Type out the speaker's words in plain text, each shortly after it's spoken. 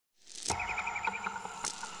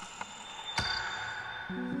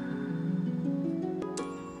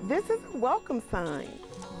This is a welcome sign.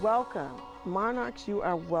 Welcome. Monarchs, you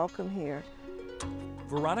are welcome here.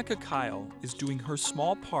 Veronica Kyle is doing her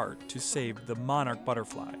small part to save the monarch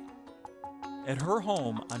butterfly. At her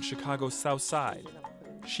home on Chicago's South Side,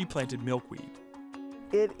 she planted milkweed.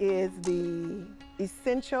 It is the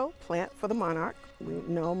essential plant for the monarch. We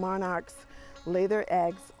know monarchs lay their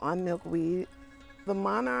eggs on milkweed. The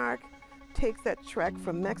monarch takes that trek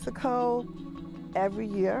from Mexico every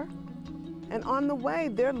year. And on the way,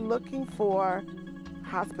 they're looking for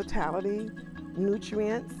hospitality,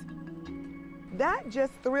 nutrients. That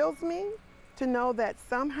just thrills me to know that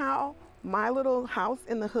somehow my little house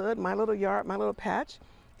in the hood, my little yard, my little patch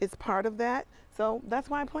is part of that. So that's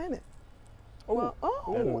why I planted. Well,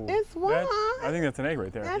 it's one. I think that's an egg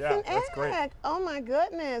right there. That's yeah, an that's egg. Great. Oh my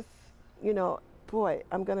goodness. You know, boy,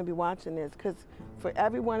 I'm gonna be watching this because for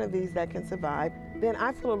every one of these that can survive, then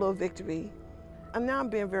I feel a little victory. And now I'm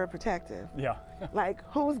being very protective. Yeah. Like,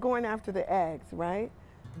 who's going after the eggs, right?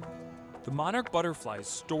 The monarch butterfly's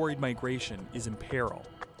storied migration is in peril.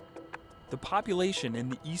 The population in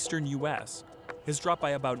the eastern U.S. has dropped by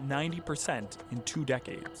about 90% in 2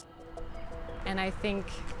 decades. And I think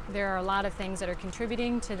there are a lot of things that are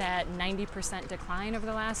contributing to that 90% decline over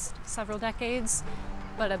the last several decades,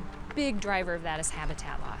 but a big driver of that is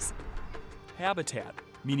habitat loss. Habitat,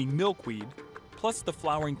 meaning milkweed, plus the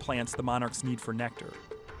flowering plants the monarchs need for nectar.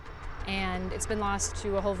 And it's been lost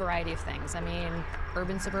to a whole variety of things. I mean,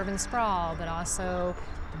 urban-suburban sprawl, but also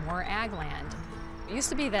more ag land. It used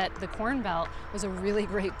to be that the Corn Belt was a really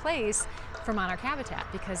great place for monarch habitat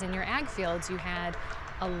because in your ag fields you had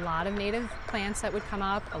a lot of native plants that would come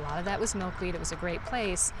up. A lot of that was milkweed. It was a great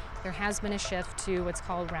place. There has been a shift to what's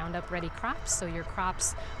called Roundup-ready crops. So your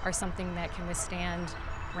crops are something that can withstand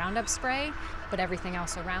Roundup spray, but everything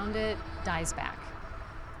else around it dies back.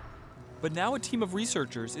 But now a team of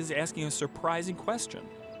researchers is asking a surprising question.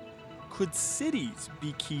 Could cities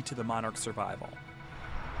be key to the monarch's survival?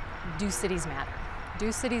 Do cities matter?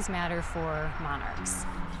 Do cities matter for monarchs?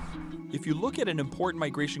 If you look at an important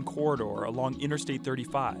migration corridor along Interstate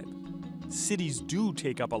 35, cities do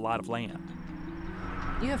take up a lot of land.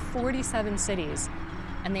 You have 47 cities,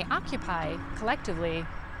 and they occupy, collectively,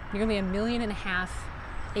 nearly 1.5 million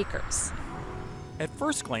acres. At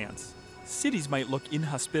first glance, cities might look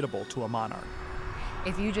inhospitable to a monarch.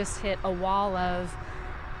 If you just hit a wall of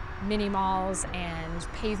mini malls and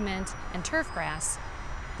pavement and turf grass,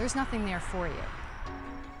 there's nothing there for you.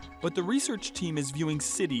 But the research team is viewing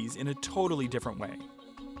cities in a totally different way.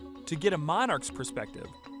 To get a monarch's perspective,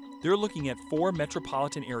 they're looking at 4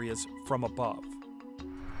 metropolitan areas from above.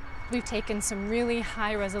 We've taken some really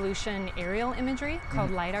high-resolution aerial imagery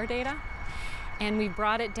called LiDAR data, and we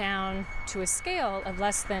brought it down to a scale of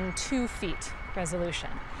less than 2 feet resolution.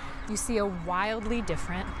 You see a wildly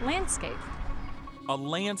different landscape. A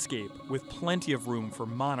landscape with plenty of room for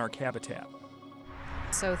monarch habitat.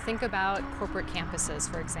 So think about corporate campuses,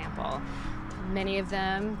 for example. Many of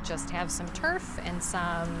them just have some turf and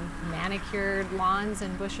some manicured lawns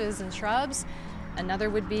and bushes and shrubs. Another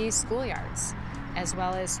would be schoolyards, as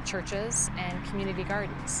well as churches and community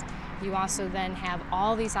gardens. You also then have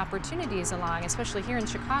all these opportunities along, especially here in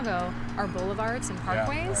Chicago, our boulevards and parkways.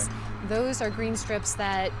 Yeah, right. Those are green strips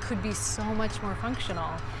that could be so much more functional.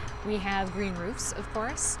 We have green roofs, of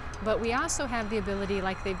course, but we also have the ability,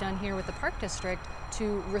 like they've done here with the Park District,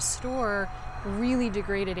 to restore really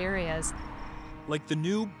degraded areas. Like the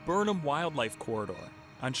new Burnham Wildlife Corridor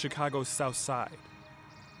on Chicago's South Side.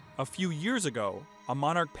 A few years ago, a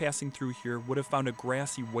monarch passing through here would have found a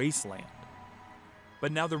grassy wasteland.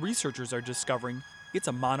 But now the researchers are discovering it's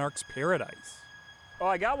a monarch's paradise. Oh,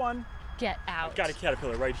 I got one. Get out. I've got a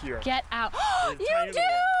caterpillar right here. Get out. You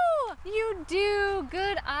do! You do!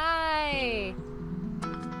 Good eye!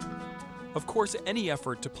 Of course, any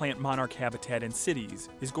effort to plant monarch habitat in cities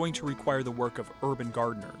is going to require the work of urban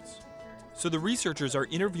gardeners. So the researchers are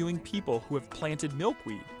interviewing people who have planted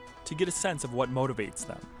milkweed to get a sense of what motivates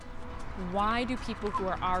them. Why do people who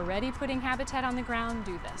are already putting habitat on the ground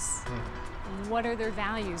do this? What are their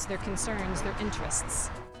values, their concerns, their interests?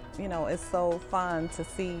 You know, it's so fun to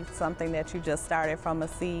see something that you just started from a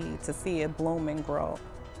seed, to see it bloom and grow.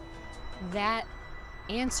 That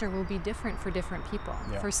answer will be different for different people.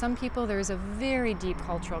 Yeah. For some people, there's a very deep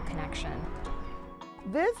cultural connection.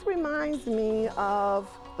 This reminds me of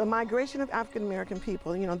the migration of African American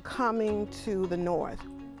people, you know, coming to the north.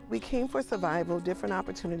 We came for survival, different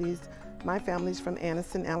opportunities. My family's from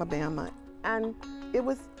Anniston, Alabama, and it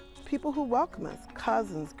was people who welcome us,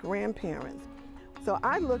 cousins, grandparents. So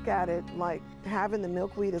I look at it like having the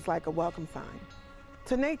milkweed is like a welcome sign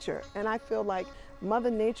to nature. And I feel like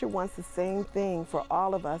Mother Nature wants the same thing for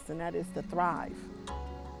all of us, and that is to thrive.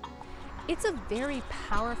 It's a very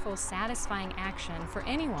powerful, satisfying action for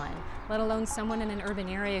anyone, let alone someone in an urban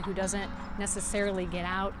area who doesn't necessarily get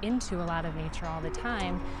out into a lot of nature all the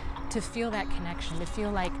time, to feel that connection, to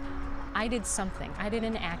feel like I did something, I did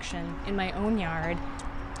an action in my own yard,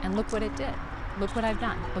 and look what it did. Look what I've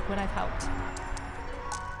done, look what I've helped.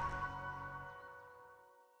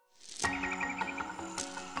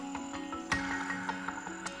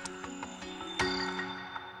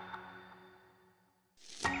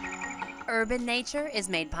 Urban nature is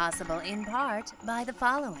made possible in part by the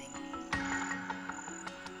following: